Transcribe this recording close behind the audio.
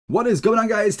What is going on,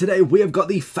 guys? Today we have got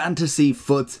the Fantasy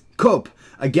Foot Cup.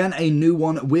 Again, a new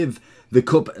one with the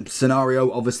cup scenario.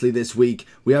 Obviously this week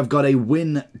we have got a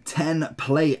win 10,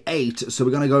 play 8. So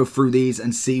we're going to go through these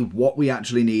and see what we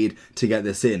actually need to get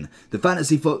this in. The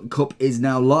Fantasy Foot Cup is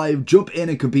now live. Jump in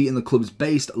and compete in the club's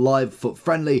based live foot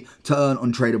friendly to earn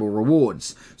untradeable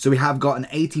rewards. So we have got an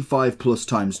 85 plus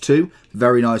times 2.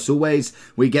 Very nice always.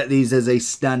 We get these as a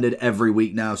standard every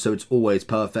week now, so it's always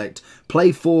perfect.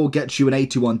 Play 4 gets you an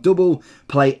 81 double.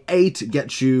 Play 8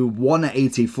 gets you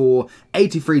 184.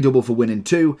 83 double for winning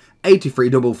 2. 83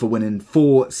 double for winning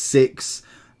 4, 6.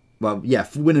 Well, yeah,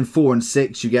 for winning 4 and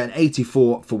 6, you get an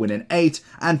 84 for winning 8.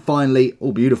 And finally,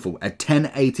 oh beautiful, a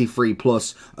 1083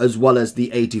 plus, as well as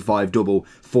the 85 double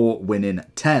for winning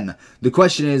 10. The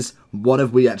question is, what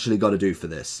have we actually got to do for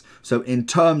this? So in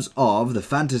terms of the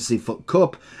Fantasy Foot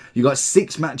Cup, you got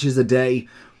 6 matches a day.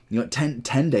 You got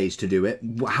 10 days to do it.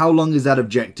 How long is that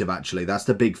objective, actually? That's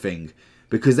the big thing.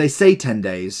 Because they say 10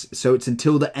 days, so it's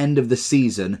until the end of the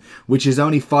season, which is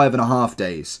only 5.5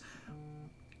 days.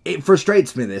 It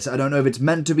frustrates me, this. I don't know if it's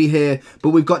meant to be here,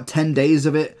 but we've got 10 days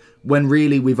of it when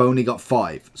really we've only got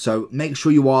 5. So make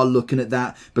sure you are looking at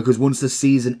that, because once the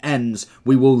season ends,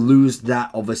 we will lose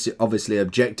that obviously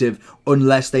objective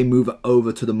unless they move it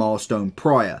over to the milestone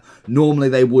prior. Normally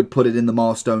they would put it in the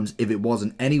milestones if it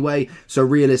wasn't anyway. So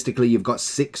realistically, you've got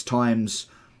 6 times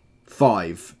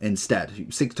 5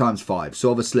 instead. 6 times 5.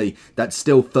 So obviously that's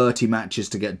still 30 matches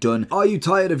to get done. Are you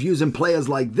tired of using players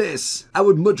like this? I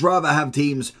would much rather have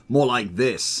teams more like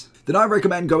this. Then I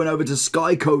recommend going over to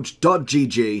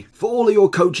skycoach.gg for all of your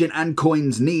coaching and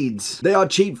coins needs. They are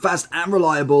cheap, fast and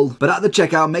reliable, but at the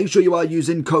checkout make sure you are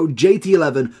using code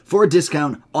JT11 for a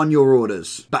discount on your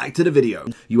orders. Back to the video.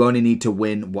 You only need to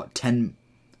win, what, 10%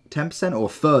 or a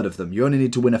third of them. You only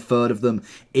need to win a third of them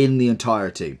in the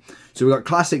entirety. So we've got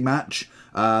classic match.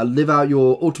 Live out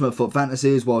your ultimate foot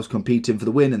fantasies whilst competing for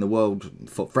the win in the world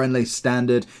foot friendly.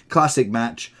 Standard classic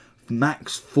match.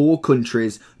 Max 4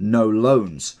 countries, no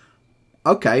loans.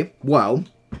 Okay, well,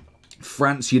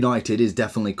 France United is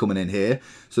definitely coming in here.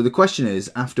 So the question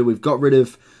is, after we've got rid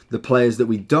of the players that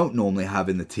we don't normally have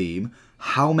in the team,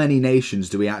 how many nations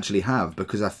do we actually have?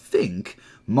 Because I think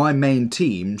my main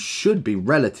team should be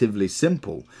relatively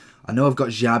simple. I know I've got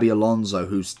Xabi Alonso,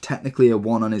 who's technically a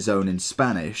 1 on his own in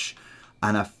Spanish,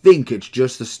 and I think it's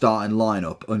just the starting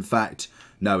lineup. In fact,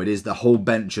 no, it is the whole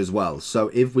bench as well.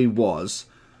 So if we was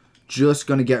just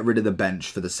going to get rid of the bench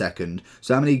for the second.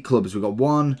 So how many clubs? We've got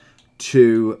 1,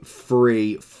 2,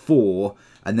 3, 4,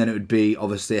 and then it would be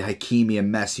obviously Hakimi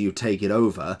and Messi who take it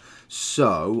over.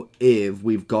 So if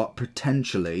we've got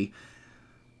potentially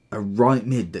a right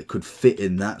mid that could fit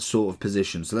in that sort of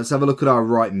position. So let's have a look at our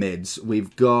right mids.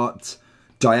 We've got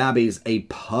Diaby's a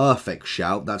perfect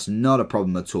shout. That's not a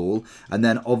problem at all. And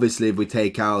then obviously if we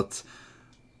take out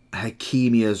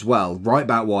Hakimi as well, right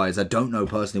back wise, I don't know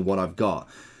personally what I've got.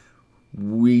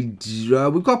 We've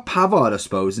got Pavard, I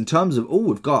suppose. In terms of, oh,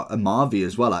 we've got Amavi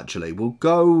as well. Actually, we'll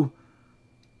go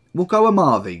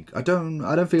Amavi. I don't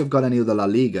think I've got any other La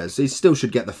Ligas. He still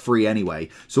should get the free anyway.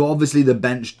 So obviously the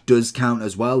bench does count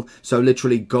as well. So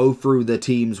literally go through the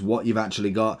teams, what you've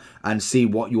actually got, and see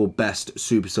what your best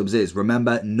super subs is.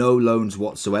 Remember, no loans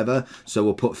whatsoever. So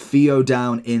we'll put Theo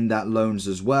down in that loans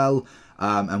as well.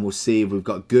 And we'll see if we've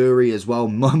got Guri as well.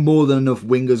 More than enough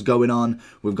wingers going on.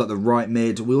 We've got the right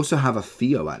mid. We also have a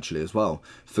Theo actually as well.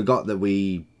 Forgot that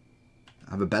we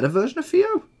have a better version of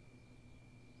Theo.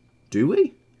 Do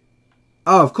we?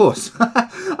 Oh, of course.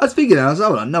 I was thinking, I was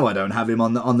like, oh, no, I don't have him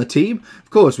on the team.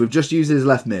 Of course, we've just used his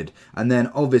left mid. And then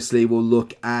obviously we'll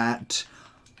look at,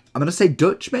 I'm going to say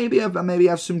Dutch maybe. Maybe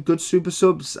have some good super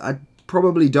subs. I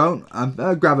probably don't.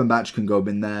 Gravenbach can go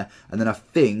in there. And then I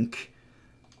think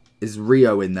is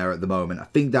Rio in there at the moment. I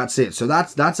think that's it. So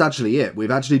that's actually it.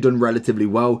 We've actually done relatively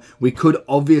well. We could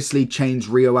obviously change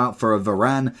Rio out for a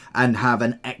Varane and have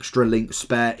an extra link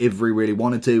spare if we really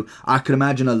wanted to. I can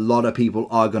imagine a lot of people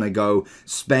are going to go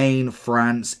Spain,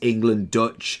 France, England,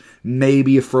 Dutch.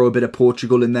 Maybe you throw a bit of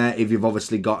Portugal in there if you've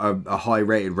obviously got a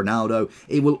high-rated Ronaldo.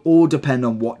 It will all depend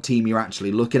on what team you're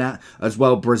actually looking at. As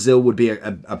well, Brazil would be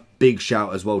a big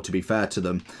shout as well, to be fair to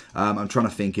them. I'm trying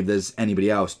to think if there's anybody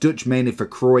else. Dutch mainly for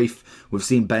Cruyff. We've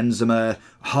seen Benzema.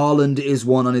 Haaland is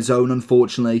 1 on his own,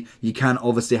 unfortunately. You can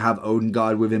obviously have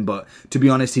Odegaard with him, but to be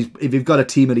honest, if you've got a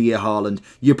team of the year Haaland,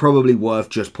 you're probably worth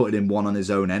just putting him 1 on his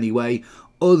own anyway.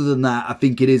 Other than that, I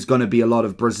think it is going to be a lot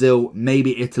of Brazil,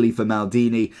 maybe Italy for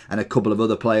Maldini and a couple of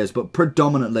other players, but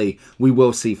predominantly we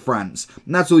will see France.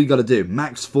 And that's all you got to do.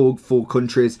 Max 4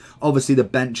 countries. Obviously the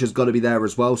bench has got to be there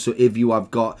as well. So if you have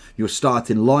got your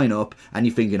starting lineup and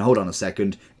you're thinking, hold on a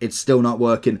second, it's still not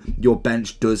working. Your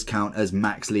bench does count as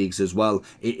max leagues as well.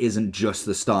 It isn't just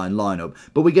the starting lineup.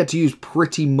 But we get to use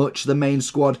pretty much the main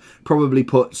squad. Probably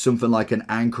put something like an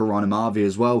anchor on Amavi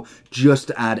as well, just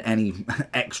to add any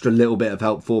extra little bit of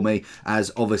help for me,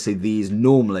 as obviously these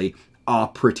normally are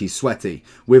pretty sweaty.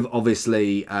 With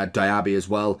obviously Diaby as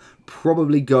well.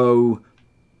 Probably go...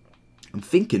 I'm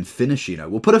thinking finish, you know.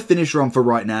 We'll put a finisher on for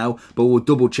right now, but we'll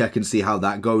double check and see how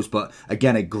that goes. But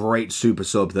again, a great super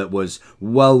sub that was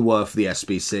well worth the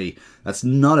SBC. That's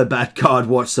not a bad card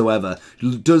whatsoever.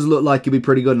 It does look like it'll be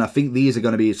pretty good, and I think these are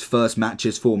going to be his first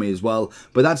matches for me as well.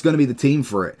 But that's going to be the team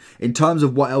for it. In terms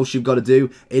of what else you've got to do,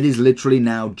 it is literally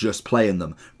now just playing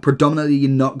them. Predominantly,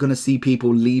 you're not going to see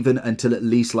people leaving until at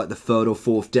least like the 3rd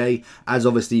or 4th day, as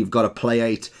obviously you've got to play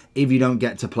 8. If you don't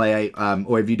get to play 8,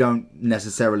 or if you don't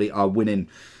necessarily are winning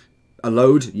a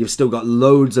load, you've still got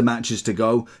loads of matches to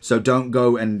go. So don't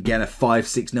go and get a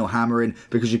 5-6-0 hammering,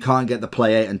 because you can't get the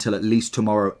play 8 until at least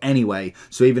tomorrow anyway.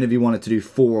 So even if you wanted to do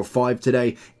 4 or 5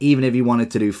 today, even if you wanted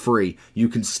to do 3, you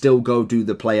can still go do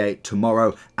the play 8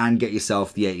 tomorrow and get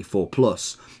yourself the 84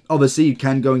 plus. Obviously, you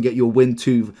can go and get your win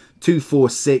 2, 4,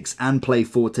 6 and play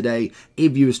 4 today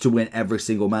if you was to win every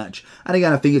single match. And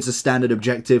again, I think it's a standard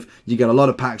objective. You get a lot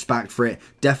of packs back for it.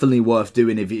 Definitely worth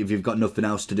doing if you've got nothing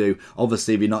else to do.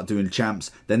 Obviously, if you're not doing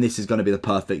champs, then this is going to be the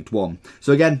perfect one.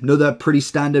 So again, another pretty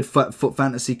standard FUT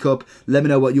Fantasy Cup. Let me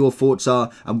know what your thoughts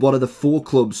are and what are the 4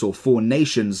 clubs or 4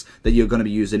 nations that you're going to be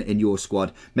using in your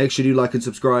squad. Make sure you like and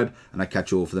subscribe, and I'll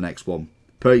catch you all for the next one.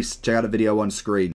 Peace. Check out the video on screen.